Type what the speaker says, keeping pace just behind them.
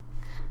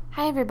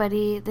Hi,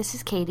 everybody. This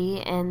is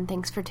Katie, and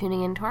thanks for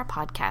tuning into our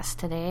podcast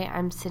today.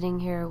 I'm sitting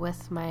here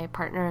with my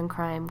partner in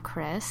crime,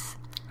 Chris.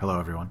 Hello,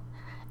 everyone.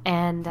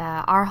 And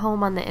our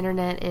home on the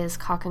internet is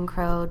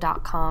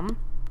cockandcrow.com,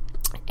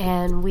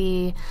 and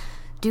we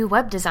do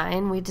web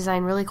design. We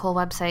design really cool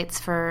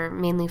websites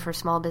mainly for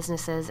small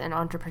businesses and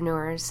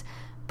entrepreneurs,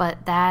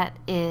 but that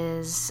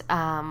is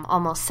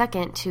almost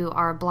second to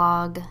our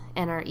blog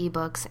and our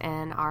ebooks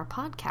and our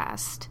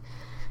podcast.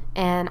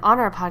 And on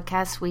our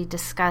podcast, we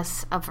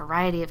discuss a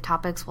variety of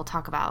topics. We'll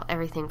talk about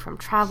everything from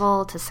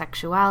travel to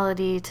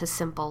sexuality to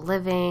simple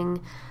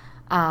living,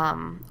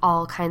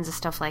 all kinds of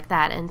stuff like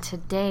that. And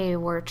today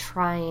we're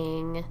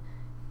trying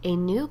a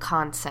new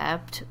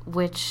concept,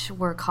 which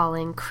we're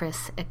calling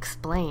Chris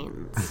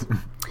Explains.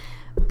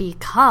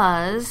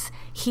 Because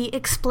he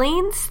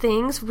explains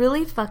things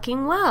really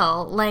fucking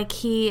well. Like,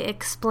 he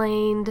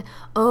explained,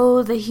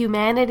 the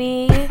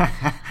humanity.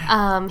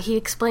 He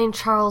explained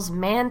Charles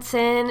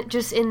Manson,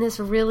 just in this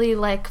really,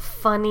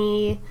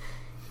 funny,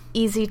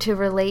 easy to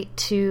relate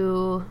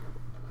to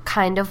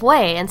kind of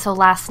way. And so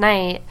last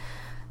night,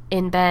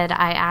 in bed,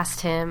 I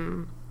asked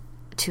him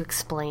to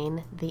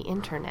explain the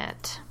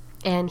internet.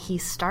 And he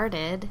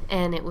started,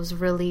 and it was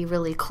really,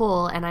 really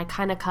cool. And I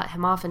kind of cut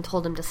him off and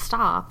told him to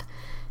stop,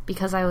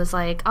 because I was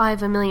like, I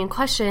have a million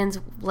questions.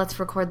 Let's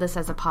record this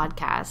as a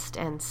podcast.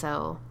 And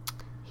so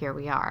here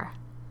we are.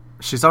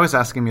 She's always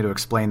asking me to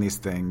explain these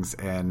things,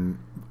 and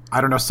I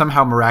don't know,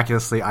 somehow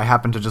miraculously I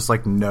happen to just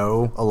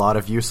know a lot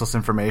of useless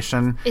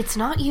information. It's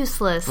not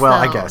useless, well,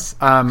 though. I guess.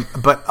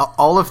 But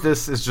all of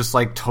this is just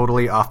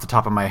totally off the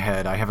top of my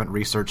head. I haven't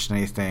researched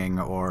anything,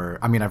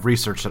 I've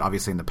researched it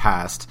obviously in the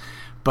past,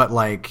 but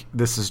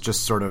this is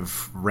just sort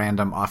of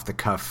random off the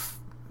cuff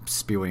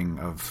spewing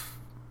of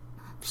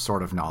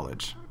sort of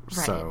knowledge.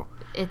 Right. So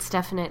it's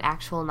definite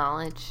actual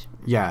knowledge.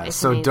 Yeah, it's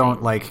so amazing.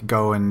 Don't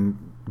go and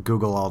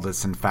Google all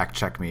this and fact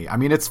check me. I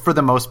mean, it's for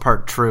the most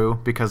part true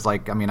because I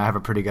have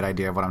a pretty good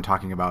idea of what I'm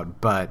talking about,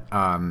 but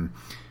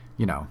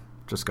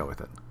just go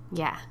with it.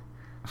 Yeah.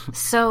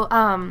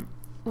 So,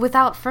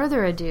 without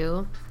further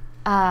ado,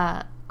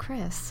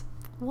 Chris,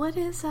 what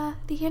is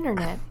the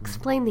internet?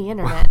 Explain the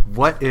internet.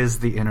 What is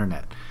the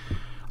internet?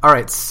 All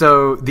right,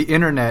 so the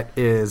internet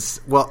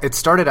is, it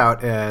started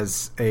out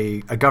as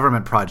a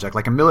government project,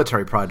 like a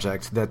military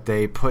project that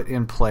they put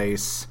in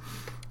place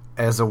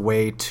as a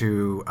way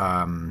to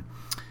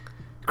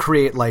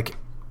create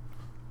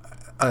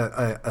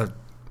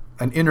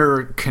an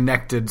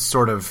interconnected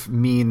sort of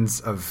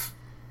means of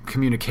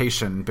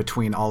communication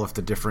between all of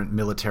the different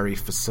military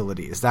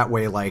facilities. That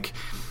way,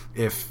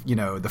 if,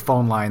 the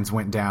phone lines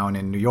went down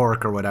in New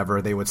York or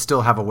whatever, they would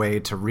still have a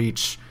way to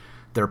reach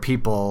their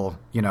people,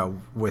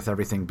 with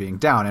everything being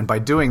down. And by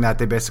doing that,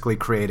 they basically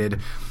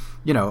created,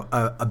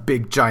 a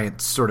big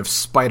giant sort of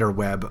spider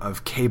web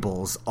of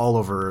cables all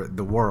over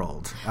the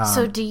world.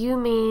 So do you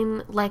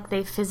mean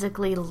they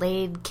physically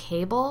laid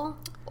cable?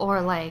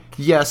 Or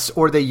Yes,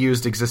 or they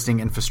used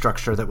existing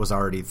infrastructure that was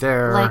already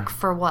there.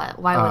 For what?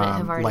 Why would it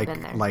have already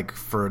been there?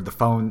 For the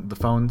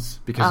phones,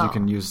 because you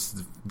can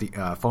use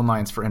the phone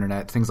lines for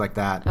internet, things like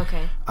that.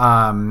 Okay.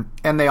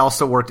 And they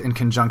also worked in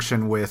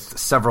conjunction with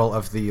several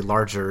of the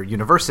larger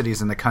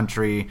universities in the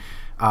country.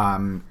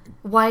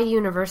 Why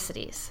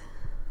universities?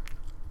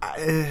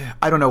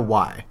 I don't know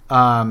why.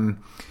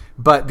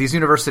 But these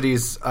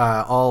universities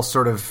all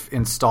sort of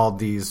installed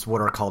these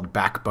what are called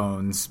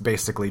backbones,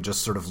 basically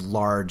just sort of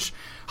large,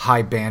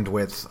 high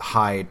bandwidth,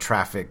 high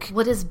traffic.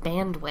 What is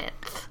bandwidth?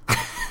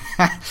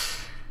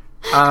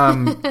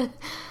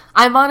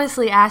 I'm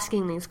honestly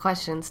asking these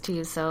questions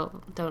too,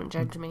 so don't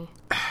judge me.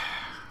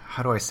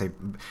 How do I say?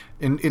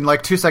 In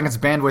 2 seconds,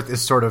 bandwidth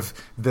is sort of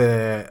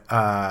the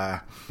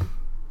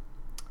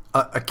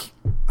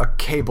a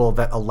cable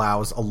that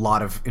allows a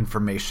lot of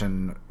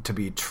information to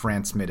be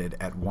transmitted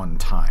at one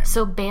time.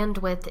 So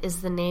bandwidth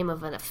is the name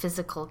of a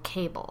physical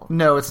cable.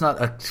 No, it's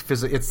not a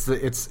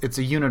it's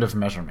a unit of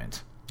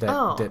measurement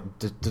that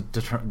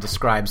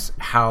describes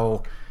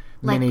how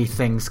many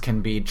things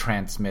can be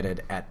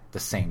transmitted at the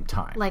same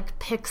time. Like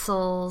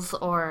pixels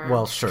or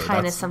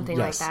kind of something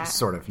like that?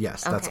 Sort of,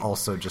 yes. Okay. That's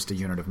also just a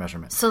unit of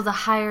measurement. So the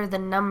higher the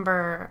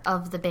number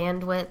of the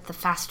bandwidth, the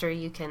faster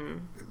you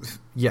can...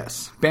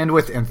 Yes.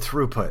 Bandwidth and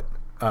throughput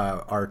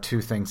are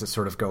two things that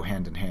sort of go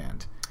hand in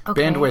hand.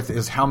 Okay. Bandwidth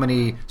is how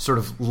many sort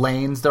of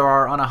lanes there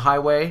are on a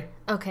highway.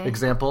 Okay.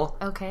 Example.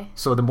 Okay.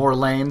 So the more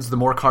lanes, the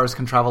more cars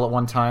can travel at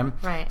one time.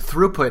 Right.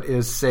 Throughput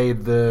is, say,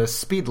 the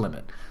speed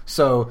limit.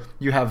 So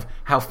you have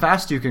how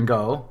fast you can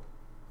go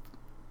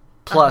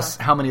plus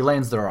how many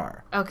lanes there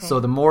are. Okay. So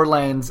the more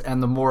lanes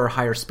and the more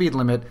higher speed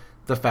limit,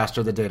 the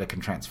faster the data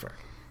can transfer.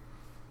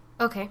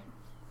 Okay.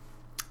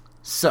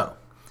 So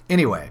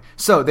anyway,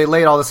 they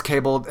laid all this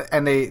cable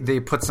and they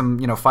put some,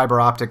 fiber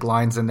optic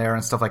lines in there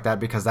and stuff like that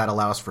because that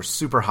allows for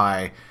super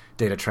high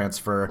data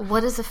transfer.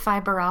 What is a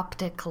fiber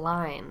optic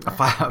line?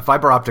 A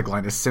fiber optic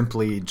line is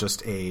simply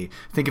just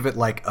think of it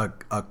like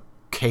a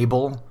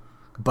cable,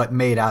 but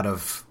made out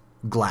of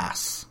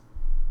glass,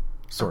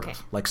 sort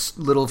of like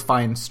little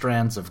fine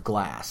strands of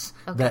glass.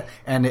 Okay.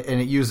 And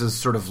it uses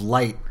sort of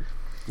light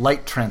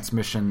light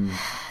transmission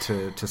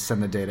to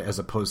send the data as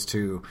opposed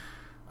to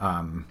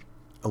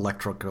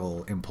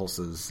electrical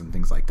impulses and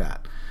things like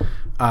that.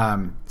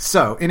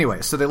 So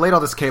they laid all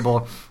this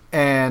cable,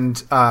 and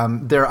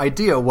their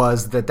idea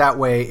was that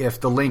way, if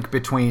the link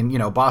between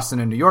Boston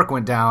and New York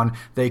went down,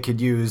 they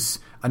could use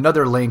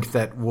another link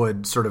that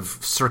would sort of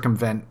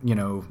circumvent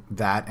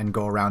that and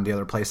go around the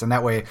other place, and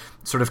that way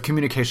sort of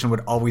communication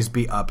would always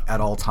be up at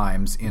all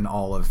times in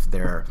all of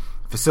their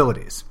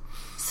facilities.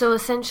 So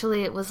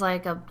essentially it was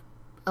like a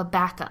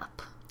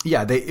backup.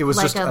 Yeah, it was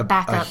like just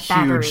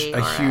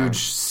a huge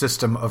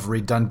system of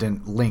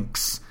redundant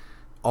links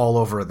all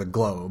over the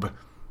globe.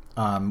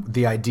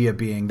 The idea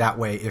being that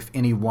way, if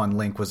any one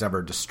link was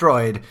ever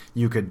destroyed,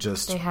 you could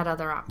just... They had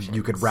other options.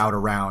 You could route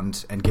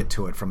around and get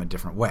to it from a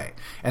different way.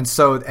 And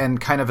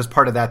kind of as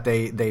part of that,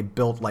 they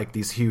built like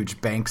these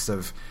huge banks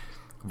of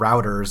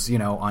routers,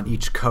 on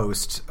each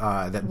coast.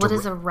 What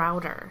is a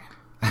router?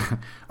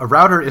 A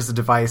router is a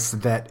device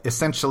that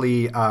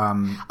essentially...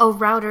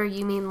 router,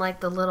 you mean like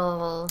the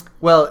little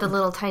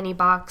tiny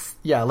box?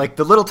 Yeah, like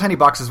the little tiny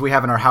boxes we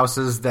have in our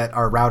houses that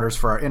are routers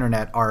for our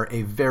internet are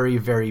a very,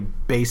 very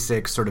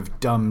basic, sort of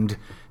dumbed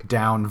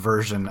down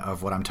version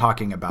of what I'm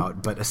talking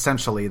about, but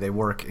essentially they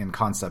work in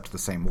concept the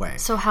same way.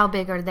 So how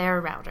big are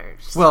their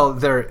routers? Well,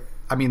 they're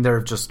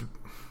just...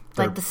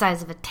 Like the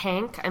size of a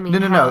tank? I mean,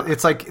 No.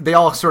 It's like they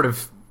all sort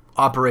of...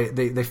 operate.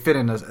 They fit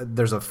in.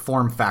 There's a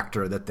form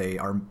factor that they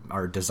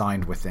are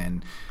designed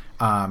within,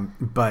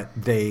 but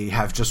they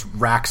have just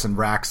racks and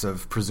racks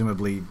of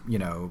presumably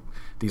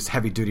these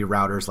heavy duty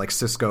routers like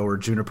Cisco or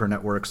Juniper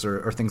Networks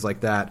or things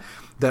like that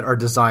are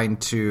designed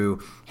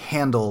to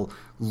handle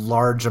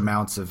large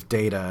amounts of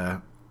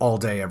data all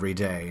day every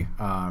day,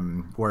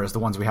 whereas the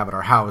ones we have at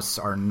our house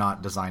are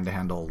not designed to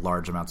handle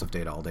large amounts of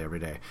data all day every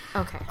day.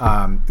 Okay.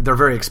 They're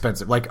very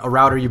expensive. Like a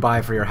router you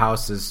buy for your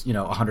house is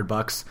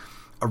 $100.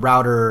 A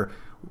router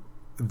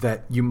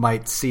that you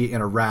might see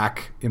in a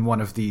rack in one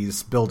of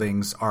these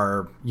buildings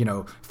are,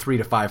 $3,000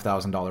 to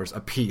 $5,000 a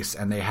piece,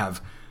 and they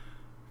have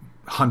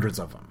hundreds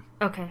of them.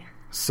 Okay.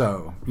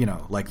 So,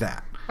 like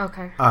that.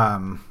 Okay.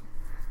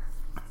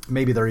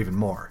 Maybe they're even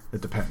more.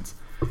 It depends.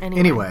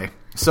 Anyway,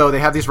 so they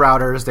have these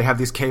routers, they have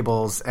these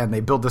cables, and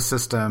they build the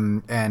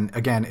system. And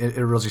again, it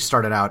really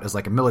started out as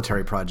like a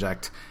military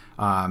project.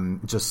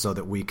 Just so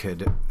that we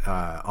could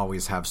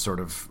always have sort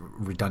of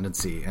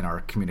redundancy in our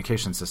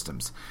communication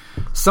systems.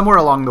 Somewhere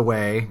along the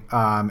way,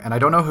 and I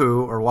don't know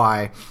who or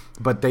why,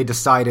 but they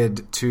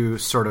decided to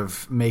sort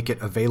of make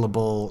it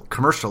available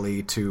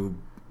commercially to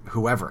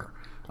whoever,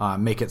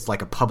 make it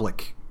like a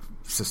public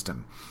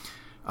system.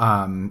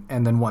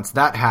 And then once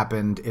that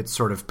happened, it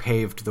sort of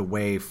paved the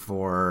way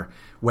for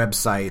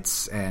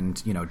websites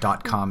and,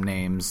 .com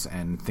names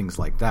and things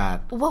like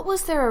that. What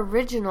was their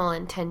original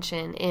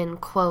intention in,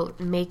 quote,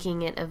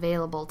 making it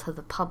available to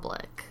the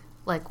public?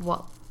 Like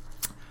what?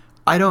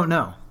 I don't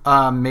know.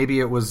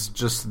 Maybe it was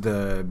just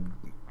the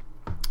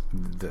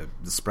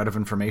spread of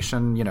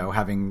information,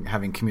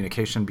 having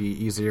communication be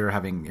easier,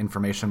 having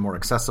information more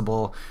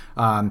accessible.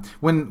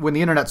 When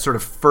the internet sort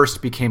of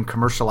first became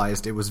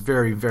commercialized, it was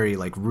very, very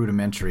like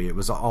rudimentary. It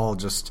was all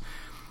just,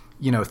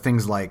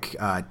 things like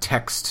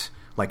text,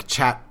 like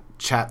chat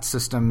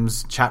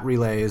systems, chat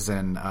relays,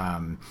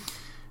 and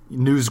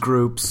news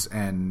groups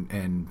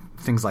and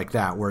things like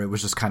that, where it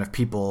was just kind of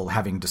people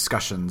having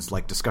discussions,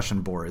 like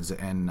discussion boards.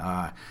 And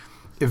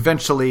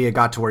eventually it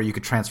got to where you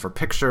could transfer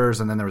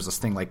pictures, and then there was this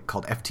thing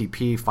called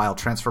FTP, File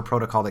Transfer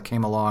Protocol, that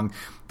came along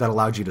that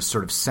allowed you to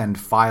sort of send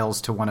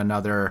files to one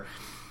another.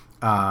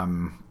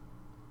 And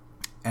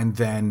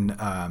then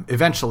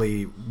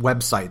eventually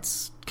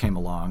websites came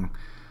along,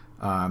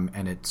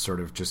 and it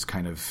sort of just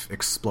kind of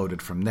exploded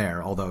from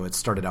there. Although it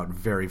started out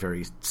very,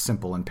 very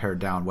simple and pared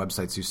down.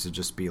 Websites used to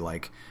just be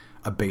like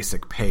a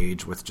basic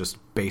page with just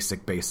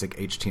basic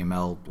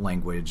HTML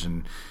language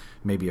and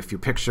maybe a few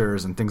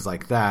pictures and things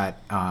like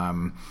that.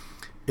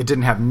 It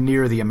didn't have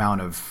near the amount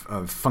of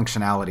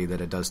functionality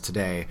that it does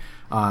today.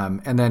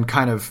 And then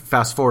kind of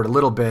fast forward a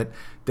little bit,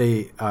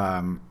 they...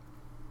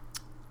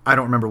 I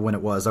don't remember when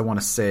it was. I want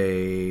to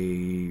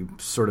say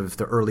sort of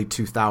the early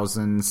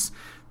 2000s.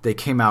 They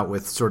came out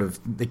with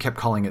they kept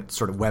calling it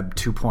sort of Web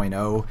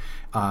 2.0.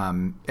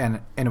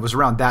 And it was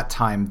around that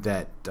time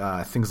that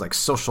things like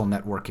social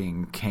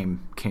networking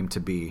came to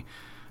be.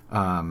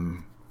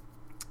 And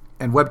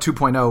Web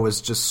 2.0 was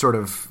just sort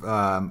of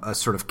a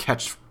sort of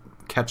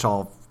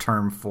catch-all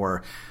term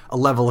for a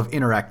level of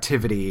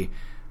interactivity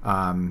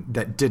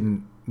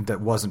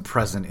that wasn't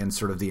present in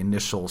sort of the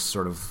initial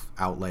sort of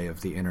outlay of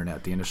the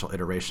internet, the initial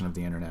iteration of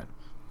the internet.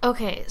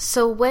 Okay,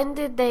 so when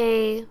did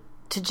they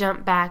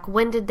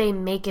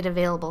make it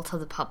available to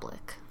the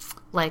public?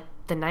 Like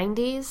the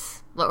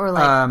 90s? Or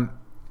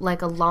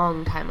like a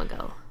long time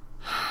ago?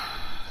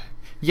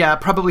 Yeah,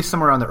 probably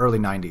somewhere around the early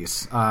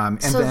 90s.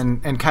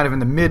 And kind of in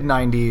the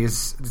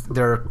mid-90s,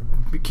 there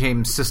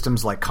became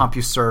systems like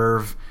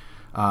CompuServe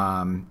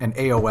and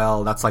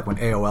AOL. That's like when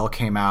AOL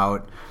came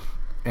out.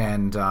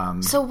 And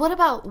so what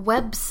about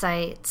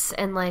websites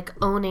and like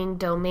owning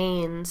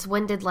domains?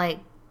 When did like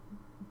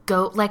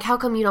go, like, how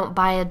come you don't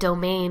buy a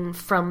domain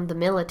from the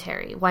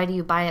military? Why do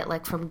you buy it,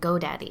 like, from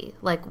GoDaddy?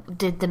 Like,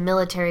 did the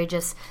military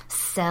just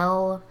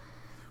sell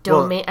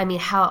domain? Well, I mean,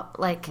 how,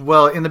 like...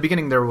 Well, in the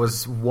beginning, there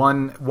was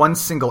one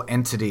single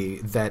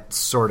entity that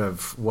sort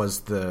of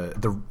was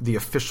the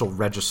official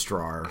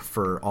registrar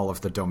for all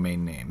of the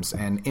domain names.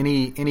 And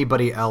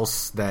anybody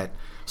else that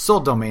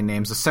sold domain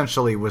names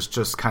essentially was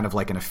just kind of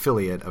like an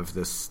affiliate of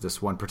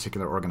this one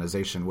particular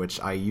organization, which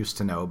I used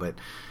to know, but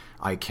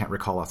I can't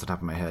recall off the top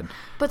of my head.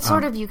 But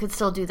sort of you could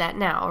still do that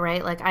now,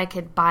 right? Like, I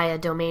could buy a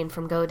domain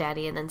from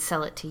GoDaddy and then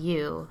sell it to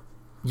you.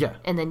 Yeah.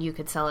 And then you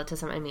could sell it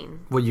to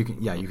Well, you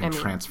can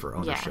transfer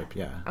ownership,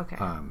 yeah. Okay.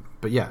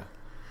 But yeah.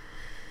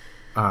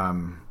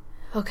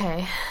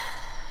 Okay.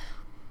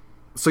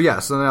 So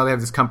now they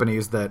have these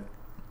companies that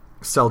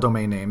sell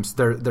domain names.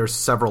 There's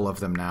several of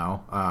them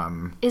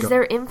now. Is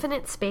there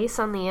infinite space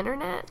on the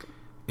internet?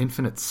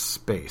 Infinite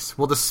space.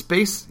 Well, the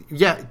space,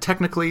 yeah,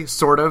 technically,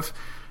 sort of.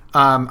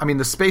 I mean,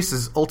 the space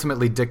is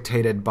ultimately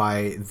dictated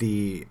by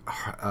the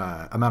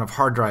amount of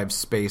hard drive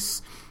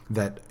space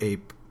that a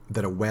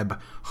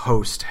web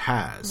host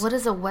has. What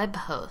is a web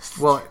host?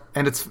 Well,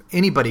 and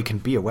anybody can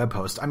be a web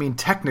host. I mean,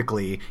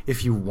 technically,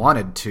 if you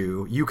wanted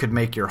to, you could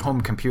make your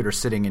home computer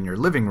sitting in your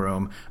living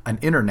room an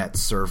internet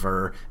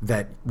server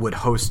that would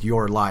host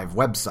your live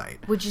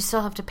website. Would you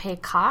still have to pay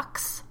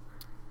Cox?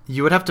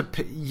 You would have to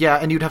pay, yeah,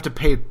 and you'd have to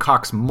pay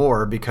Cox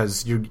more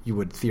because you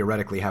would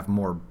theoretically have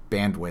more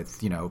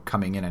bandwidth,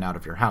 coming in and out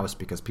of your house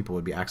because people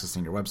would be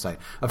accessing your website.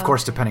 Of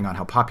course, depending on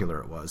how popular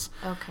it was.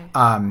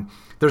 Okay.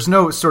 There's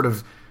no sort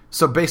of...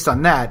 So based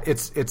on that,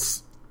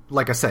 it's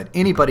like I said,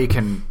 anybody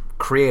can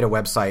create a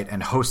website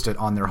and host it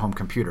on their home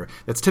computer.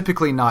 That's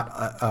typically not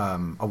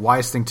a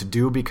wise thing to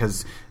do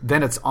because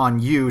then it's on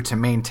you to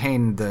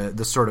maintain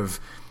the sort of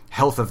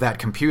health of that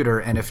computer.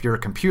 And if your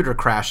computer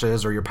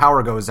crashes or your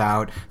power goes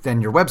out,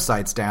 then your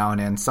website's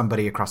down and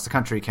somebody across the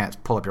country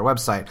can't pull up your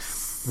website.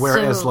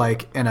 Whereas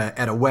like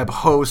at a web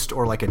host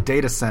or like a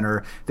data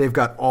center, they've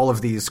got all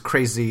of these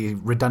crazy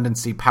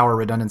power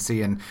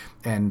redundancy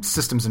and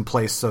systems in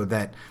place so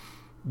that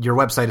your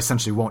website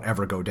essentially won't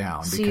ever go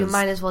down. So you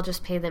might as well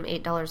just pay them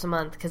 $8 a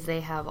month because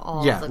they have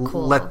all the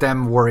cool... let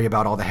them worry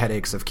about all the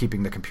headaches of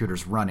keeping the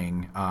computers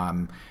running,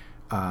 and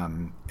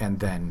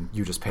then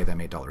you just pay them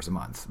 $8 a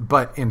month.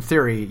 But in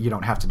theory, you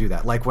don't have to do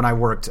that. Like when I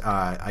worked,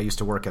 I used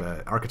to work at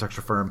an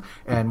architecture firm,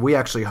 and we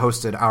actually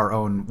hosted our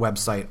own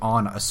website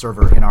on a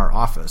server in our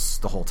office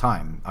the whole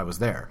time I was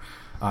there.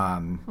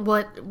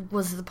 What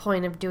was the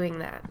point of doing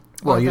that?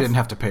 Well, you didn't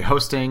have to pay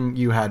hosting.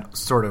 You had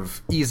sort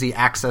of easy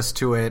access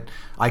to it.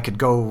 I could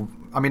go...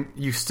 I mean,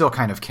 you still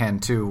kind of can,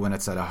 too, when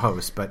it's at a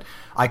host. But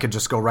I could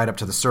just go right up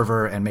to the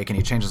server and make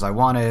any changes I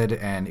wanted,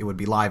 and it would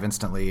be live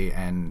instantly.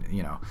 And,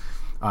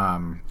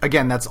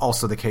 again, that's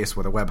also the case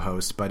with a web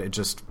host. But it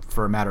just,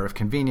 for a matter of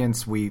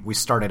convenience, we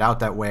started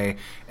out that way.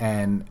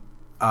 And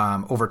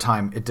over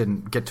time, it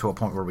didn't get to a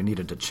point where we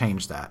needed to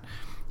change that.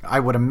 I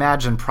would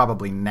imagine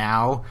probably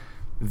now...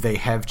 They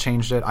have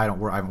changed it. I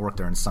haven't worked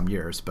there in some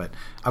years, but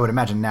I would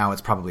imagine now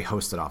it's probably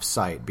hosted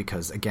off-site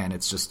because, again,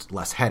 it's just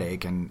less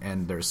headache,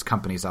 and there's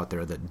companies out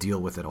there that deal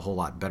with it a whole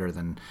lot better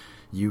than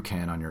you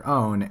can on your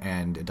own,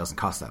 and it doesn't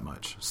cost that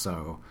much.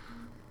 So,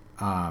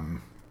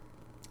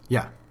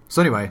 yeah.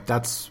 So anyway,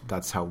 that's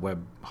how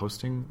web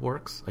hosting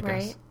works, I guess.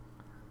 Right.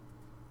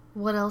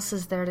 What else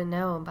is there to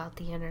know about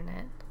the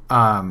internet?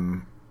 I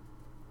mean,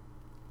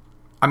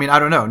 I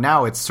don't know.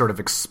 Now it's sort of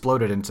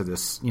exploded into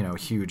this,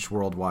 huge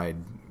worldwide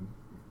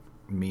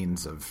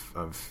means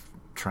of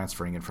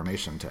transferring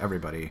information to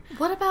everybody.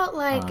 What about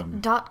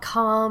like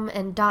 .com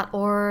and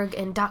 .org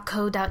and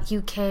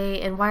 .co.uk,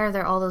 and why are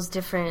there all those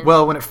different...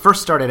 Well, when it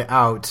first started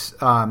out,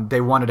 they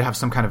wanted to have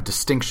some kind of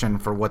distinction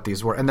for what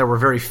these were, and there were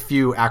very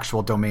few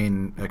actual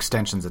domain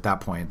extensions at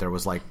that point. There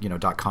was like,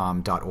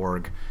 .com,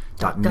 .org,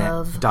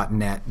 .net,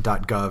 .net,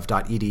 .gov,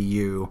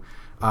 .edu,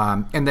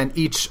 and then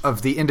each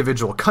of the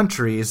individual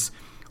countries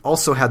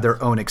also had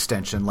their own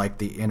extension,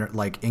 like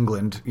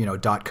England,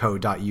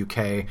 .co.uk,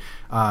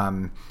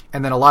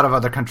 and then a lot of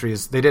other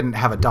countries, they didn't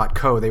have a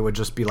 .co, they would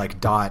just be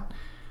like for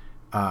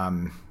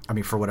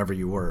whatever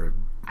you were.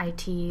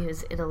 IT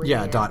is Italy.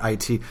 Yeah,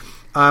 .it,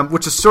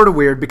 which is sort of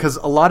weird because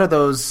a lot of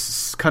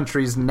those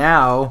countries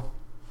now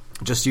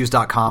just use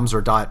 .coms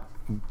or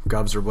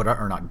 .govs or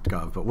whatever, or not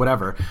gov, but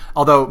whatever.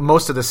 Although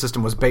most of the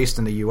system was based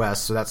in the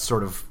U.S., so that's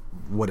sort of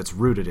what it's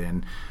rooted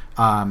in.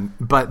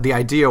 But the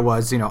idea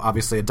was,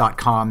 obviously a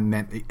 .com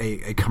meant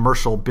a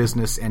commercial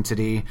business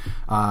entity.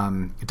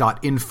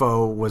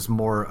 .info was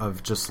more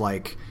of just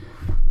like,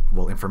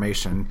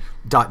 information.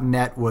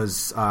 .net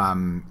was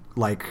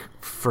like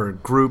for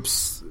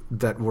groups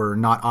that were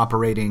not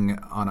operating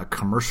on a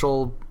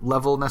commercial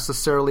level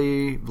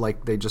necessarily.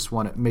 Like they just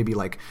wanted maybe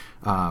like,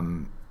 what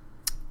am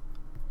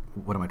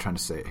I trying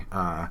to say?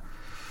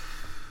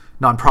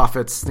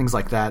 Nonprofits, things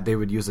like that, they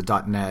would use a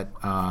 .net,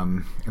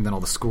 and then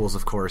all the schools,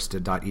 of course,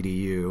 did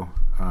 .edu.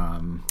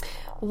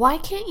 Why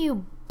can't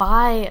you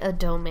buy a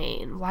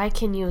domain? Why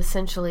can you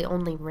essentially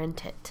only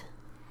rent it?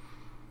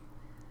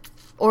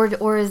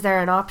 Or is there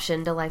an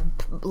option to like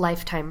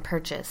lifetime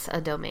purchase a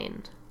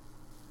domain?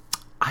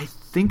 I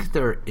think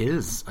there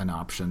is an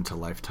option to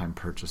lifetime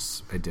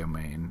purchase a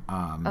domain.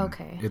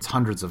 Okay. It's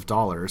hundreds of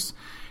dollars.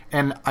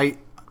 And I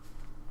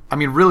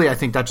mean, really, I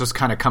think that just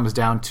kind of comes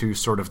down to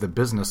sort of the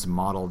business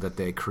model that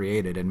they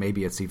created, and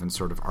maybe it's even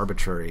sort of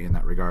arbitrary in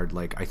that regard.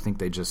 Like, I think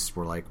they just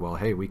were like, well,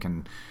 hey, we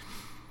can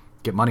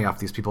get money off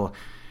these people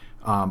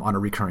on a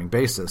recurring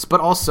basis.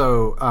 But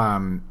also,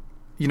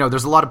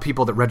 there's a lot of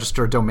people that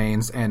register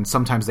domains, and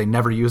sometimes they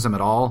never use them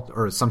at all,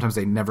 or sometimes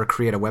they never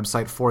create a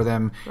website for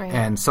them, right.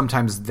 And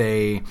sometimes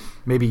they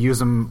maybe use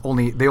them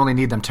they only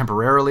need them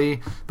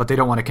temporarily, but they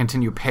don't want to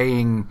continue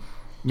paying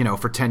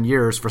for 10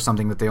 years for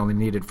something that they only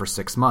needed for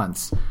 6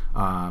 months.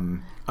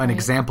 An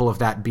example of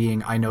that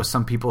being, I know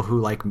some people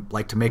who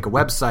like to make a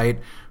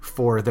website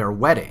for their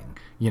wedding,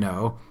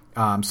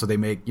 so they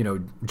make,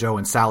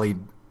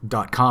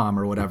 joeandsally.com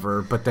or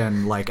whatever, but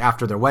then like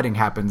after their wedding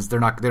happens, they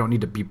don't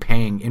need to be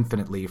paying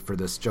infinitely for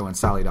this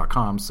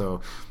joeandsally.com, so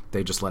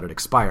they just let it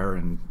expire,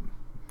 and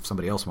if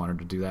somebody else wanted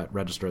to do that,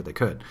 register it, they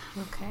could.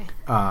 Okay.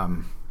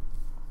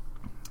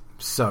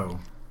 So,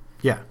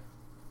 yeah.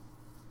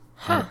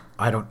 Huh.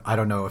 I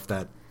don't know if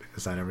that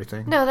is that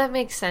everything. No, that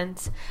makes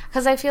sense,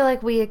 because I feel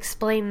like we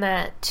explain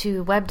that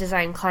to web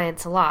design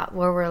clients a lot,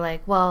 where we're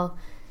like, well,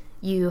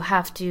 you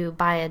have to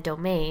buy a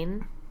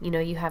domain,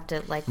 you have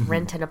to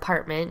rent an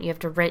apartment, you have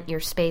to rent your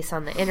space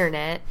on the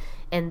internet,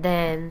 and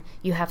then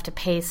you have to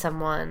pay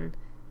someone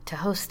to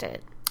host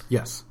it.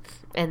 Yes.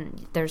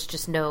 And there's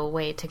just no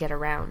way to get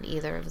around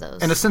either of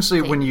those. And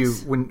essentially,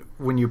 things.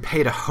 when you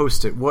pay to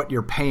host it, what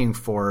you're paying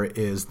for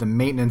is the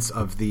maintenance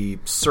of the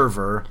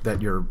server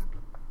that your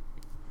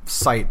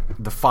site,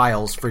 the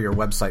files for your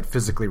website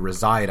physically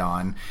reside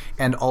on,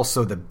 and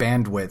also the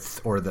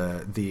bandwidth or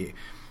the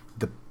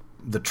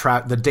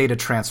data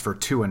transfer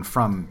to and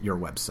from your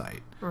website.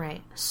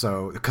 Right.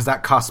 So, because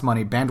that costs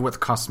money, bandwidth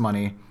costs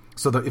money.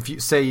 So if you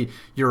say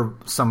you're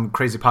some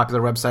crazy popular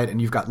website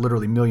and you've got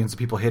literally millions of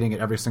people hitting it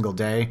every single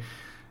day,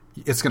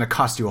 it's going to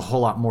cost you a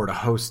whole lot more to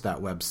host that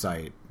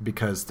website,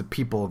 because the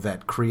people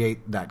that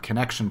create that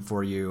connection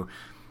for you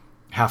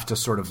have to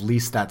sort of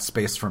lease that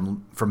space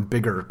from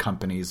bigger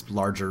companies,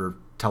 larger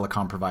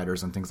telecom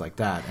providers and things like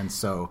that. And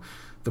so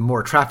the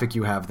more traffic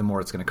you have, the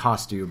more it's going to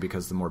cost you,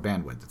 because the more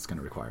bandwidth it's going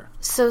to require.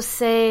 So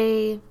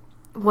say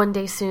one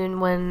day soon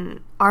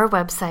when our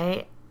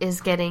website is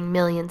getting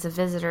millions of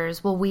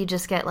visitors, will we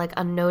just get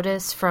a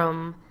notice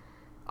from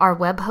our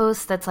web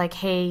host that's like,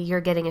 hey, you're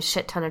getting a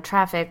shit ton of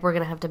traffic, we're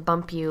going to have to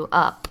bump you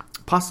up?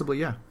 Possibly,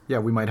 yeah. Yeah,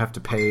 we might have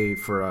to pay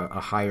for a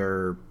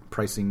higher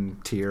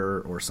pricing tier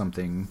or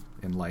something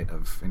in light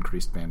of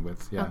increased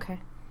bandwidth. Yeah. Okay.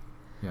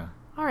 Yeah.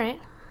 All right.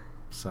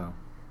 So.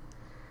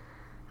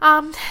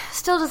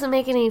 Still doesn't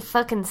make any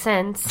fucking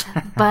sense,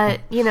 but,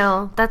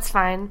 that's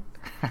fine.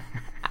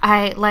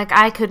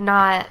 I do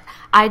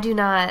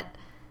not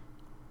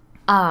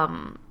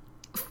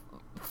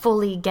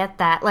fully get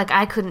that.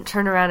 I couldn't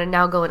turn around and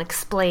now go and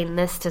explain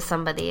this to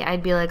somebody.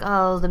 I'd be like,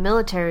 oh, the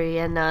military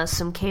and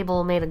some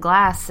cable made of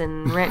glass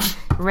and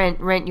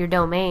rent your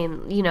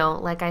domain.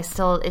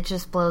 It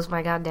just blows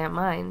my goddamn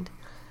mind.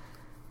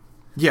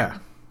 Yeah.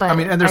 But,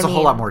 and there's a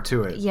whole lot more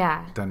to it,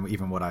 yeah, than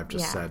even what I've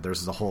just said.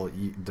 There's the whole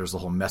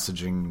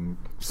messaging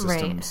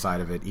system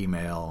side of it,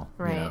 email,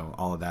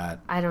 all of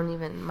that.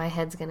 My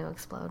head's going to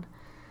explode.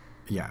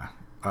 Yeah.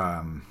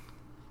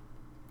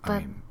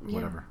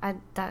 Whatever.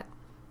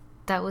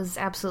 That was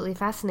absolutely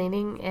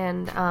fascinating,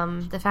 and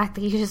the fact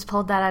that you just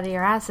pulled that out of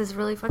your ass is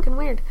really fucking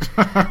weird.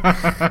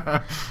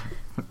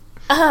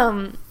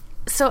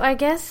 So I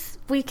guess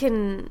we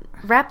can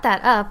wrap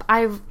that up.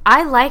 I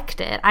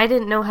liked it. I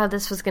didn't know how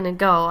this was going to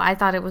go. I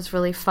thought it was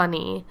really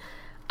funny.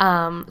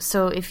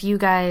 So if you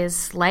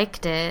guys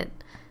liked it,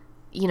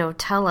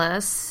 tell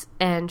us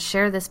and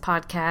share this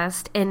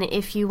podcast. And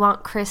if you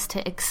want Chris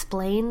to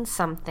explain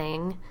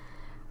something,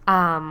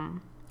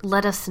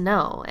 let us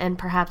know, and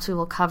perhaps we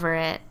will cover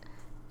it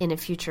in a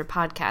future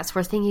podcast.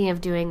 We're thinking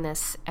of doing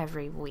this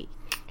every week.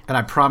 And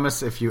I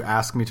promise, if you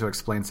ask me to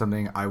explain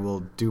something, I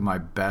will do my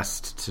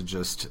best to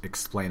just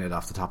explain it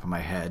off the top of my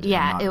head.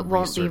 Yeah, it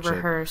won't be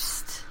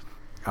rehearsed.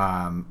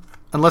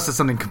 Unless it's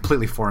something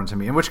completely foreign to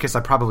me, in which case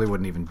I probably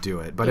wouldn't even do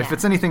it. But if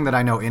it's anything that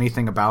I know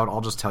anything about, I'll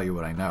just tell you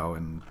what I know,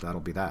 and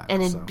that'll be that.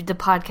 And the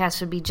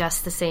podcast would be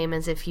just the same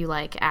as if you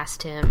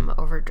asked him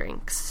over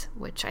drinks,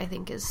 which I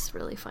think is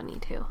really funny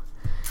too.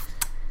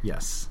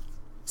 Yes.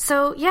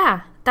 So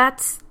yeah,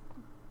 that's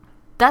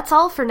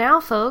all for now,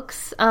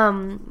 folks.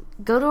 Go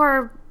to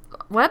our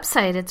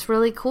website. It's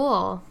really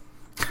cool.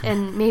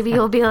 And maybe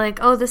you'll be like,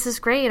 oh, this is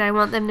great. I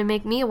want them to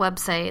make me a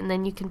website. And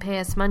then you can pay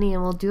us money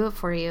and we'll do it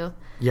for you.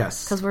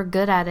 Yes. Because we're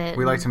good at it.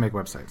 We like to make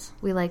websites.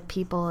 We like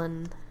people,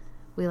 and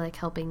we like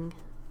helping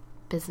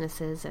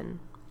businesses and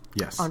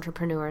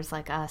entrepreneurs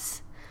like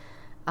us.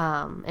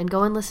 And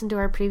go and listen to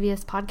our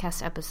previous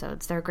podcast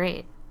episodes. They're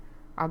great.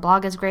 Our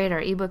blog is great.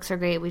 Our ebooks are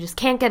great. We just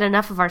can't get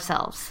enough of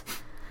ourselves.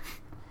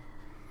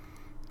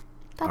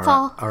 That's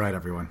all. All right,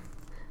 everyone.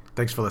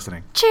 Thanks for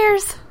listening.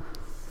 Cheers.